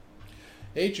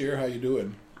Hey, Cheer, how you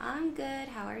doing? I'm good.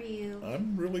 How are you?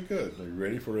 I'm really good. Are you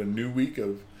ready for a new week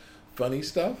of funny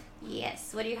stuff?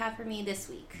 Yes. What do you have for me this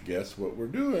week? Guess what we're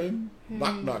doing?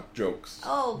 Knock knock jokes.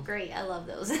 Oh, great. I love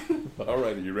those. All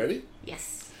right, are you ready?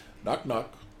 Yes. Knock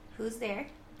knock. Who's there?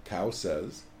 Cow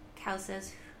says. Cow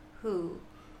says who?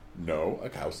 No, a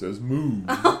cow says moo.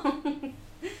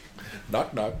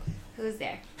 Knock knock. Who's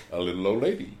there? A little old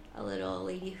lady. A little old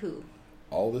lady who?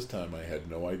 All this time I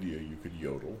had no idea you could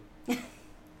yodel.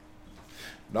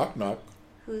 Knock knock.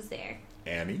 Who's there?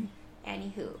 Annie.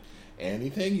 Annie who?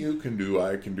 Anything you can do,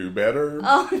 I can do better.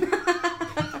 Oh,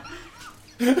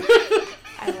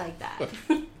 I like that.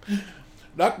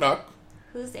 Knock knock.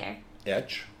 Who's there?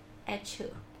 Etch. Etch who?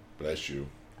 Bless you.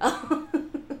 Oh.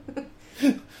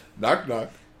 Knock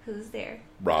knock. Who's there?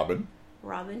 Robin.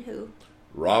 Robin who?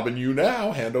 Robbing you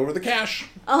now. Hand over the cash.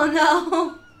 Oh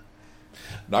no.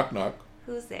 Knock knock.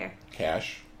 Who's there?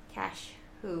 Cash. Cash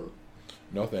who?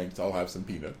 No thanks. I'll have some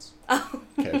peanuts. Oh.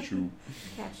 Cashew.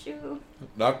 Cashew.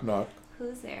 Knock knock.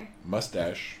 Who's there?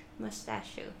 Mustache.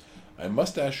 Mustache. I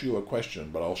must ask you a question,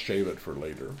 but I'll shave it for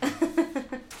later.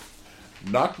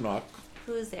 Knock knock.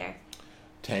 Who's there?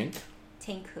 Tank.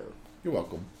 Tank who? You're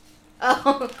welcome.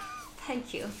 Oh,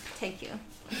 thank you. Thank you.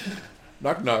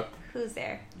 Knock knock. Who's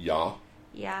there? Ya.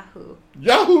 Yahoo.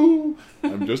 Yahoo!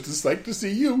 I'm just as psyched to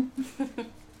see you.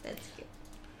 That's cute.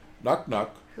 Knock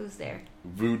knock. Who's there?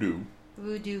 Voodoo.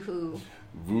 Voodoo who?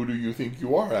 Voodoo you think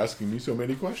you are asking me so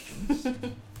many questions.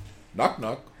 Knock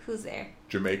knock. Who's there?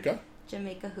 Jamaica.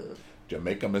 Jamaica who?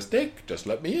 Jamaica mistake. Just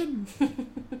let me in.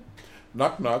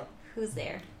 Knock knock. Who's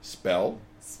there? Spell.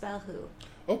 Spell who?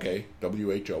 Okay.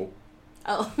 WHO.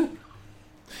 Oh.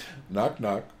 Knock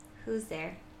knock. Who's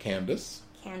there? Candace.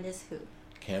 Candace who?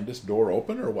 Candace door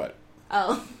open or what?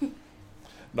 Oh.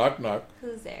 Knock knock.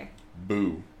 Who's there?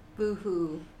 Boo. Boo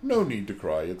hoo. No need to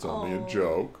cry. It's only a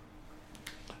joke.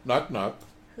 Knock knock.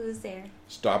 Who's there?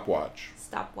 Stopwatch.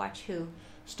 Stopwatch who?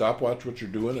 Stopwatch what you're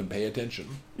doing and pay attention.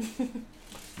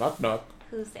 Knock knock.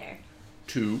 Who's there?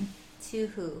 To. To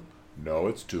who? No,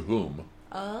 it's to whom.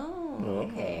 Oh,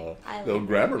 okay. I like Little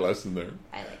grammar lesson there.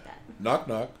 I like that. Knock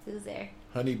knock. Who's there?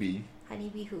 Honeybee.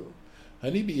 Honeybee who?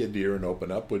 Honeybee a dear and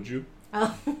open up, would you?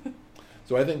 Oh.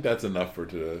 So I think that's enough for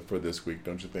this week,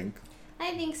 don't you think?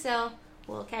 I think so.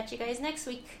 We'll catch you guys next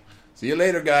week. See you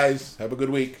later, guys. Have a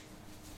good week.